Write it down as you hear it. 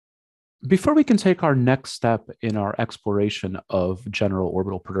Before we can take our next step in our exploration of general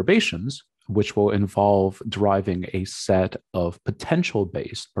orbital perturbations, which will involve deriving a set of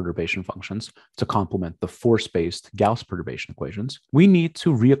potential-based perturbation functions to complement the force-based Gauss perturbation equations, we need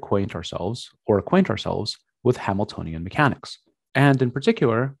to reacquaint ourselves or acquaint ourselves with Hamiltonian mechanics, and in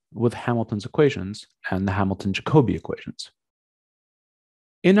particular with Hamilton's equations and the Hamilton-Jacobi equations.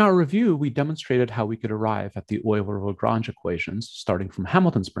 In our review, we demonstrated how we could arrive at the Euler-Lagrange equations starting from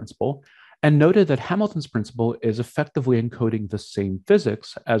Hamilton's principle, and noted that Hamilton's principle is effectively encoding the same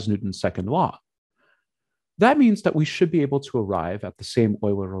physics as Newton's second law. That means that we should be able to arrive at the same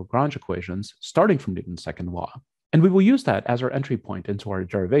Euler-Lagrange equations starting from Newton's second law, and we will use that as our entry point into our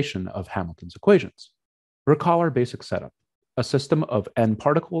derivation of Hamilton's equations. Recall our basic setup. A system of n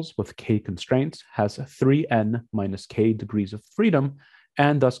particles with k constraints has 3n minus k degrees of freedom,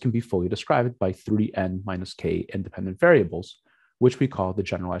 and thus can be fully described by 3n minus k independent variables, which we call the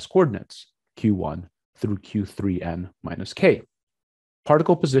generalized coordinates, q1 through q3n minus k.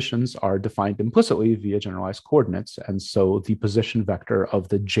 Particle positions are defined implicitly via generalized coordinates, and so the position vector of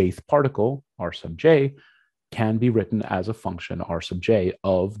the jth particle, r sub j, can be written as a function r sub j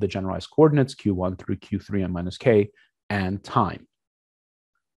of the generalized coordinates q1 through q3n minus k and time.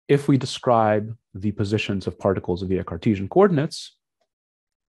 If we describe the positions of particles via Cartesian coordinates,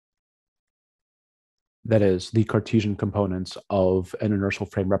 that is, the Cartesian components of an inertial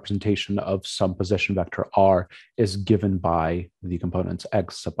frame representation of some position vector r is given by the components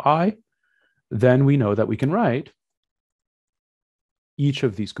x sub I, then we know that we can write each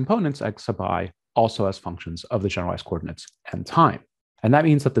of these components, x sub I, also as functions of the generalized coordinates and time. And that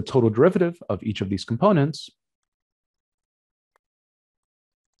means that the total derivative of each of these components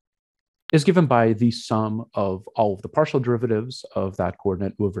is given by the sum of all of the partial derivatives of that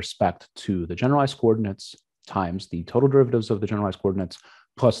coordinate with respect to the generalized coordinates times the total derivatives of the generalized coordinates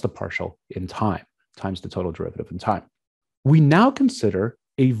plus the partial in time times the total derivative in time. We now consider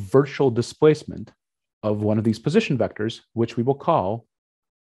a virtual displacement of one of these position vectors, which we will call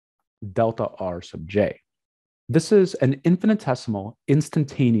delta r sub j. This is an infinitesimal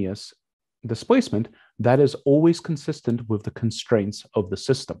instantaneous displacement that is always consistent with the constraints of the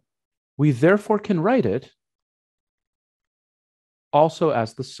system. We therefore can write it also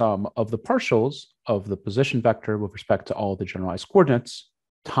as the sum of the partials of the position vector with respect to all the generalized coordinates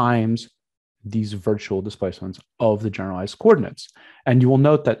times these virtual displacements of the generalized coordinates. And you will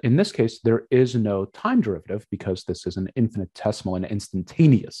note that in this case, there is no time derivative because this is an infinitesimal and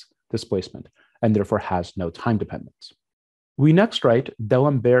instantaneous displacement and therefore has no time dependence. We next write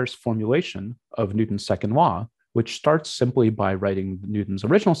D'Alembert's formulation of Newton's second law, which starts simply by writing Newton's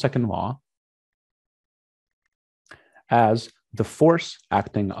original second law as the force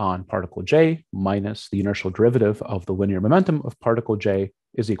acting on particle j minus the inertial derivative of the linear momentum of particle j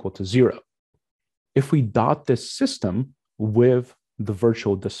is equal to 0. If we dot this system with the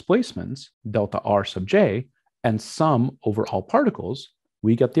virtual displacements, delta r sub j, and sum over all particles,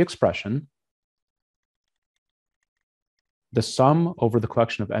 we get the expression the sum over the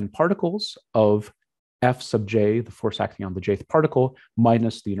collection of n particles of f sub j, the force acting on the jth particle,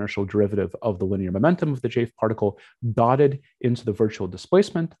 minus the inertial derivative of the linear momentum of the jth particle, dotted into the virtual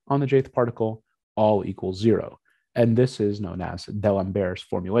displacement on the jth particle, all equals 0. And this is known as D'Alembert's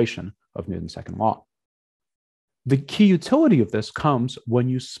formulation of Newton's second law. The key utility of this comes when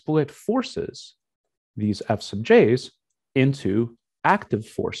you split forces, these f sub j's, into active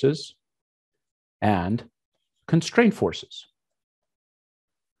forces and constraint forces.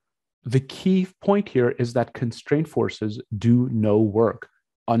 The key point here is that constraint forces do no work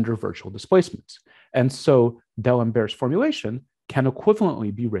under virtual displacements. And so D'Alembert's formulation can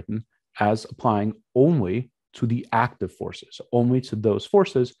equivalently be written as applying only to the active forces, only to those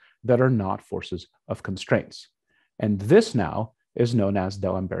forces that are not forces of constraints. And this now is known as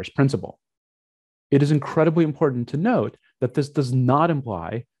D'Alembert's principle. It is incredibly important to note that this does not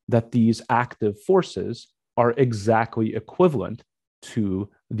imply that these active forces are exactly equivalent to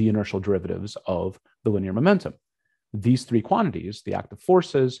the inertial derivatives of the linear momentum. These three quantities, the active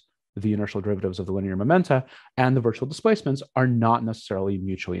forces, the inertial derivatives of the linear momenta, and the virtual displacements, are not necessarily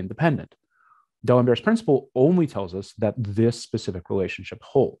mutually independent. D'Alembert's principle only tells us that this specific relationship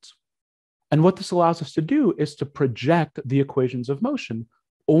holds. And what this allows us to do is to project the equations of motion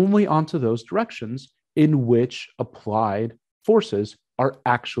only onto those directions in which applied forces are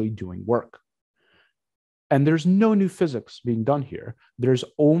actually doing work. And there's no new physics being done here. There's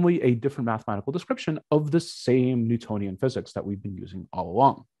only a different mathematical description of the same Newtonian physics that we've been using all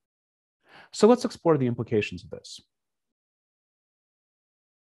along. So let's explore the implications of this.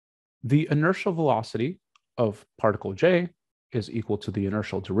 The inertial velocity of particle j is equal to the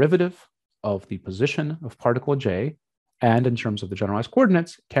inertial derivative of the position of particle j, and in terms of the generalized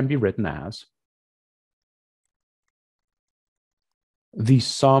coordinates, can be written as the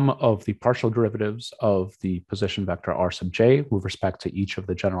sum of the partial derivatives of the position vector r sub j with respect to each of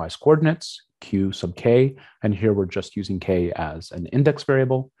the generalized coordinates, q sub k, and here we're just using k as an index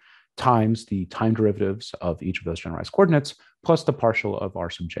variable, times the time derivatives of each of those generalized coordinates, plus the partial of r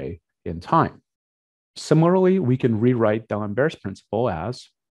sub j in time. Similarly, we can rewrite D'Alembert's principle as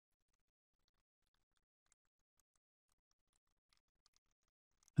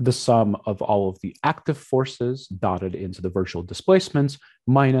the sum of all of the active forces dotted into the virtual displacements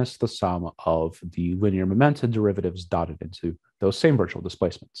minus the sum of the linear momenta derivatives dotted into those same virtual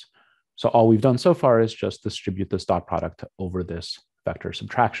displacements. So all we've done so far is just distribute this dot product over this vector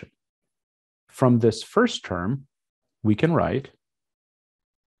subtraction. From this first term, we can write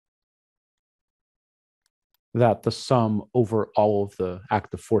that the sum over all of the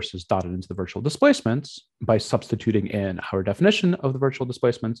active forces dotted into the virtual displacements, by substituting in our definition of the virtual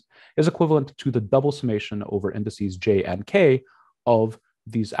displacements, is equivalent to the double summation over indices j and k of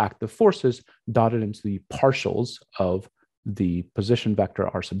these active forces dotted into the partials of the position vector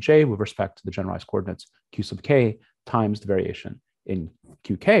r sub j with respect to the generalized coordinates q sub k times the variation in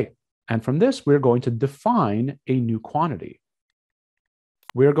qk. And from this, we're going to define a new quantity.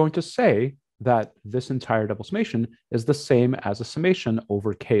 We're going to say that this entire double summation is the same as a summation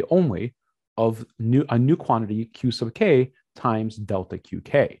over k only of a new quantity q sub k times delta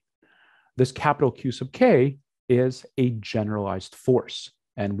qk. This capital Q sub k is a generalized force,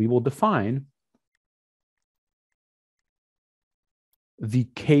 and we will define the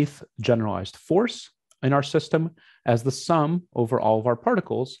kth generalized force in our system as the sum over all of our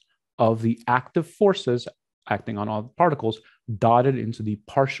particles of the active forces acting on all the particles dotted into the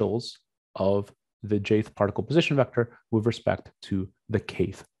partials of the jth particle position vector with respect to the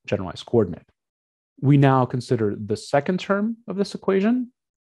kth generalized coordinate. We now consider the second term of this equation.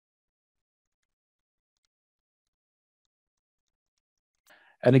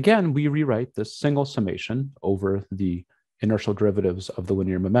 And again, we rewrite this single summation over the inertial derivatives of the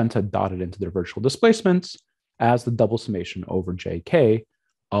linear momenta dotted into their virtual displacements as the double summation over jk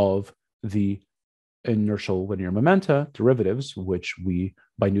of the inertial linear momenta derivatives, which we,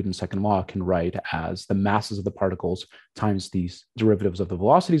 by Newton's second law, can write as the masses of the particles times the derivatives of the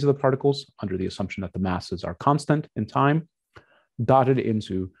velocities of the particles, under the assumption that the masses are constant in time, dotted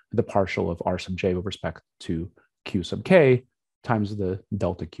into the partial of r sub j with respect to q sub k times the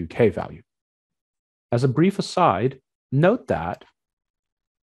delta qk value. As a brief aside, note that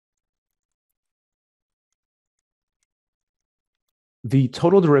the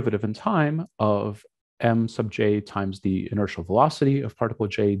total derivative in time of m sub j times the inertial velocity of particle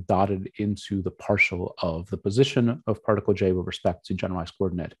j dotted into the partial of the position of particle j with respect to generalized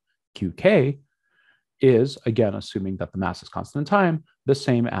coordinate qk is, again, assuming that the mass is constant in time, the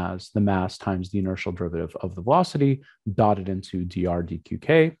same as the mass times the inertial derivative of the velocity dotted into dr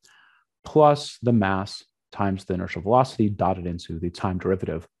dqk, plus the mass times the inertial velocity dotted into the time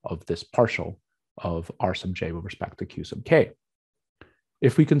derivative of this partial of r sub j with respect to q sub k.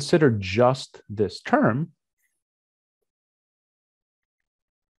 If we consider just this term,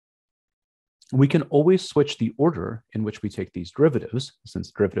 we can always switch the order in which we take these derivatives, since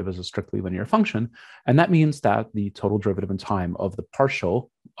derivative is a strictly linear function. And that means that the total derivative in time of the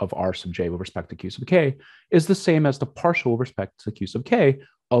partial of r sub j with respect to q sub k is the same as the partial with respect to q sub k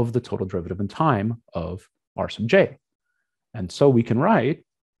of the total derivative in time of r sub j. And so we can write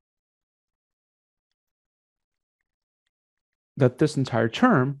that this entire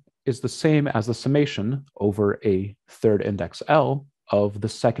term is the same as the summation over a third index L of the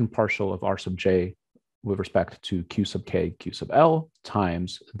second partial of r sub j with respect to q sub k, q sub L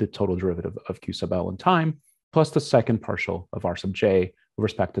times the total derivative of q sub L in time, plus the second partial of r sub j with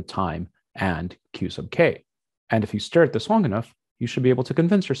respect to time and q sub k. And if you stare at this long enough, you should be able to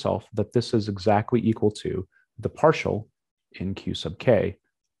convince yourself that this is exactly equal to the partial in q sub k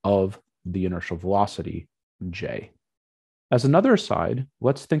of the inertial velocity j. As another aside,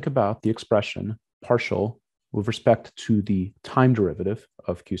 let's think about the expression partial with respect to the time derivative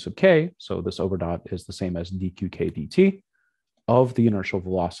of q sub k, so this over dot is the same as dqk dt, of the inertial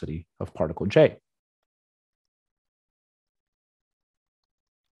velocity of particle j.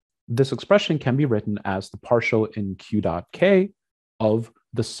 This expression can be written as the partial in q dot k of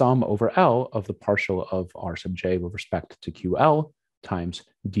the sum over L of the partial of r sub j with respect to ql times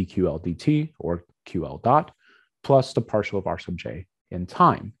dql dt, or ql dot, plus the partial of r sub j in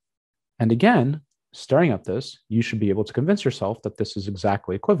time. And again, staring at this, you should be able to convince yourself that this is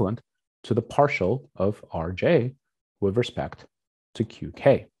exactly equivalent to the partial of rj with respect to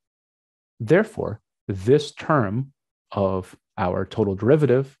qk. Therefore, this term of our total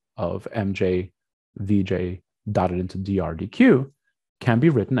derivative of mj vj dotted into dr dq can be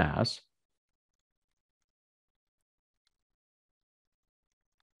written as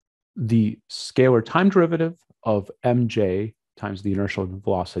the scalar time derivative of mj times the inertial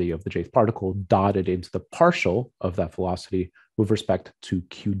velocity of the jth particle dotted into the partial of that velocity with respect to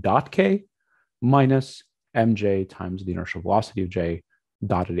q dot k minus mj times the inertial velocity of j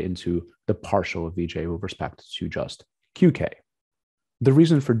dotted into the partial of vj with respect to just qk. The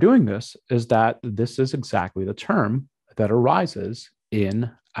reason for doing this is that this is exactly the term that arises in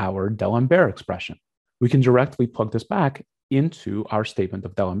our D'Alembert expression. We can directly plug this back into our statement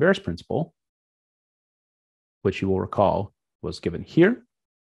of D'Alembert's principle, which you will recall was given here.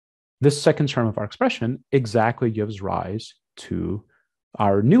 This second term of our expression exactly gives rise to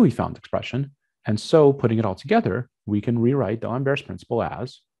our newly found expression. And so putting it all together, we can rewrite D'Alembert's principle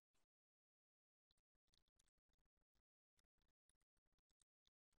as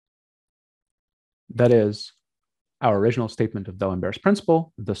that is our original statement of D'Alembert's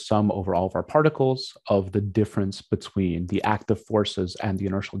principle, the sum over all of our particles of the difference between the active forces and the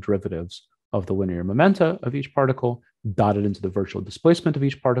inertial derivatives of the linear momenta of each particle dotted into the virtual displacement of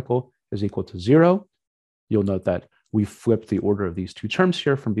each particle is equal to 0. You'll note that we flipped the order of these two terms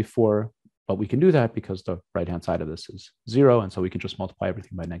here from before, but we can do that because the right-hand side of this is 0, and so we can just multiply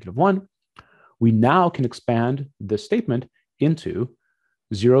everything by -1. We now can expand this statement into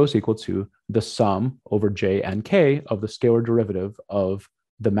 0 is equal to the sum over j and k of the scalar derivative of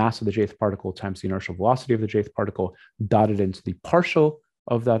the mass of the jth particle times the inertial velocity of the jth particle dotted into the partial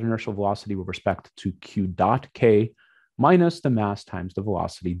of that inertial velocity with respect to q dot k minus the mass times the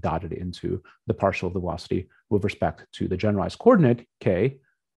velocity dotted into the partial of the velocity with respect to the generalized coordinate k,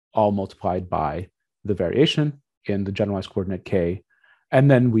 all multiplied by the variation in the generalized coordinate k. And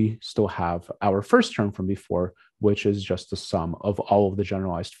then we still have our first term from before, which is just the sum of all of the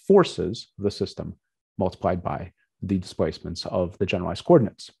generalized forces of the system multiplied by the displacements of the generalized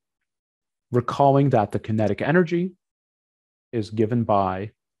coordinates. Recalling that the kinetic energy is given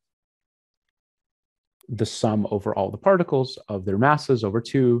by the sum over all the particles of their masses over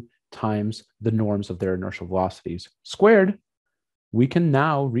 2 times the norms of their inertial velocities squared, we can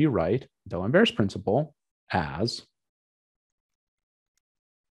now rewrite D'Alembert's principle as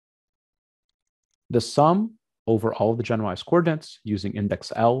the sum over all of the generalized coordinates using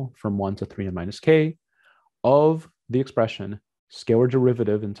index L from 1 to 3n minus k of the expression scalar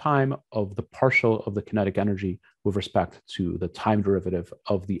derivative in time of the partial of the kinetic energy with respect to the time derivative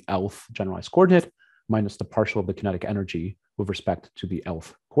of the lth generalized coordinate minus the partial of the kinetic energy with respect to the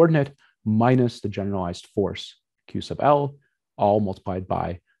lth coordinate minus the generalized force q sub L, all multiplied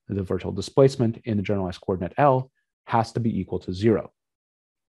by the virtual displacement in the generalized coordinate L, has to be equal to 0.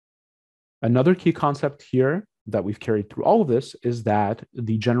 Another key concept here that we've carried through all of this is that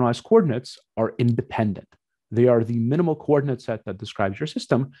the generalized coordinates are independent. They are the minimal coordinate set that describes your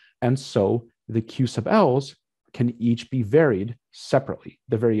system, and so the q sub L's can each be varied separately.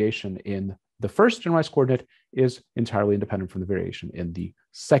 The variation in the first generalized coordinate is entirely independent from the variation in the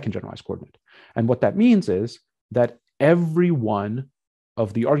second generalized coordinate. And what that means is that every one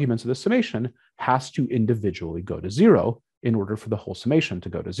of the arguments of the summation has to individually go to 0 in order for the whole summation to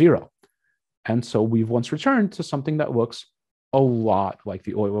go to 0. And so we've once returned to something that looks a lot like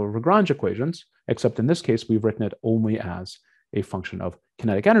the Euler-Lagrange equations, except in this case, we've written it only as a function of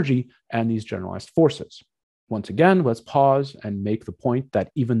kinetic energy and these generalized forces. Once again, let's pause and make the point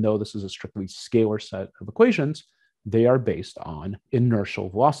that even though this is a strictly scalar set of equations, they are based on inertial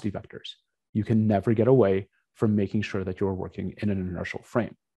velocity vectors. You can never get away from making sure that you're working in an inertial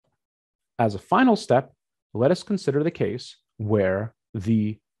frame. As a final step, let us consider the case where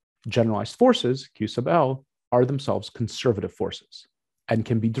the generalized forces, q sub L, are themselves conservative forces and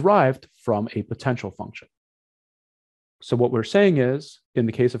can be derived from a potential function. So what we're saying is, in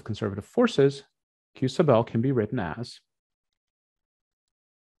the case of conservative forces, q sub L can be written as,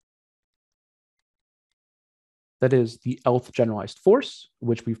 that is the lth generalized force,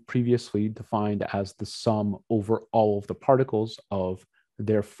 which we've previously defined as the sum over all of the particles of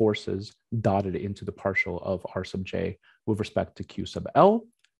their forces dotted into the partial of r sub j with respect to q sub L.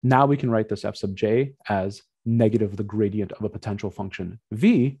 Now we can write this f sub j as negative the gradient of a potential function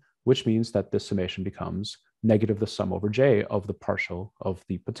v, which means that this summation becomes negative the sum over j of the partial of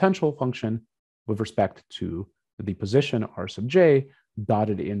the potential function with respect to the position r sub j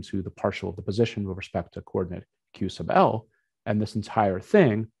dotted into the partial of the position with respect to coordinate q sub L. And this entire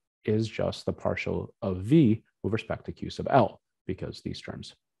thing is just the partial of v with respect to q sub L, because these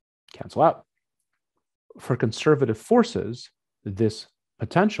terms cancel out. For conservative forces, this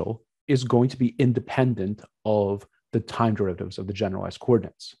potential is going to be independent of the time derivatives of the generalized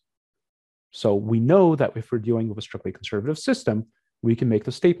coordinates. So we know that if we're dealing with a strictly conservative system, we can make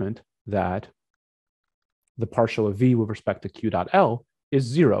the statement that the partial of v with respect to q dot L is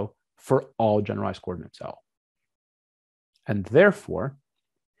 0 for all generalized coordinates L. And therefore,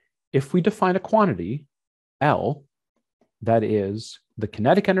 if we define a quantity L that is the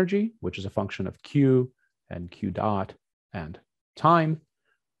kinetic energy, which is a function of q and q dot and time,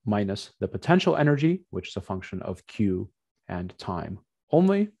 minus the potential energy, which is a function of q and time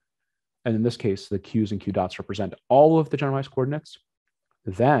only, and in this case, the q's and q dots represent all of the generalized coordinates,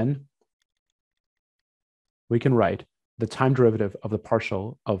 then we can write the time derivative of the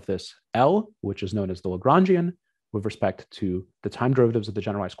partial of this L, which is known as the Lagrangian, with respect to the time derivatives of the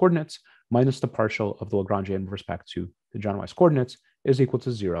generalized coordinates, minus the partial of the Lagrangian with respect to the generalized coordinates, is equal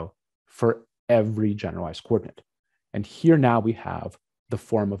to 0 for every generalized coordinate. And here now we have the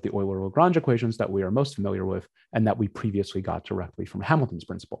form of the Euler-Lagrange equations that we are most familiar with and that we previously got directly from Hamilton's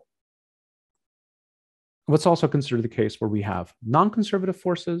principle. Let's also consider the case where we have non-conservative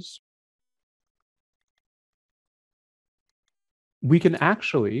forces. We can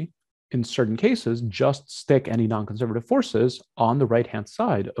actually, in certain cases, just stick any non-conservative forces on the right-hand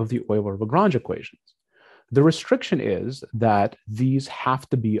side of the Euler-Lagrange equations. The restriction is that these have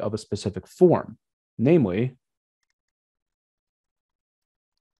to be of a specific form, namely,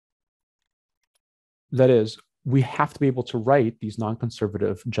 that is, we have to be able to write these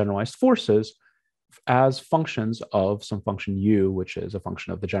non-conservative generalized forces as functions of some function u, which is a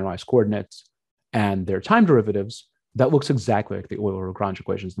function of the generalized coordinates and their time derivatives, that looks exactly like the Euler-Lagrange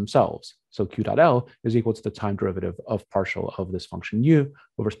equations themselves. So q dot L is equal to the time derivative of partial of this function u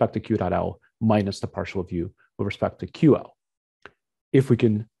with respect to q dot L minus the partial of u with respect to ql. If we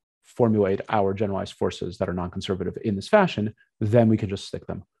can formulate our generalized forces that are non-conservative in this fashion, then we can just stick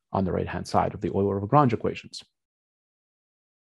them on the right-hand side of the Euler-Lagrange equations.